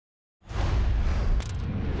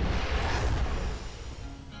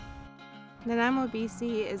Nanaimo,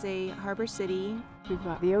 BC is a harbor city. We've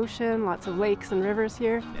got the ocean, lots of lakes and rivers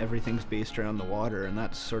here. Everything's based around the water, and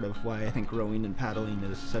that's sort of why I think rowing and paddling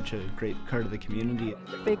is such a great part of the community.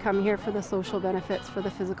 They come here for the social benefits, for the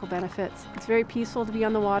physical benefits. It's very peaceful to be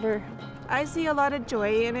on the water. I see a lot of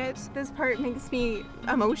joy in it. This part makes me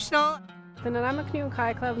emotional. The Nanaimo Canoe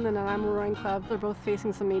Kayak Club and the Nanaimo Rowing Club are both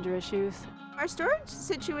facing some major issues. Our storage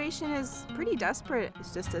situation is pretty desperate.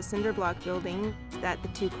 It's just a cinder block building that the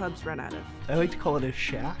two clubs run out of. I like to call it a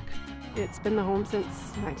shack. It's been the home since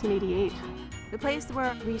 1988. The place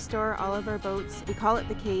where we store all of our boats, we call it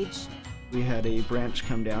the cage. We had a branch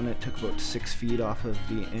come down. It took about 6 feet off of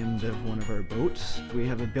the end of one of our boats. We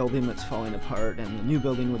have a building that's falling apart, and the new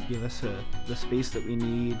building would give us the space that we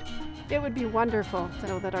need. It would be wonderful to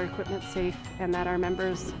know that our equipment's safe and that our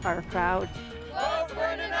members are proud. Vote for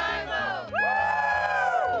Nanaimo!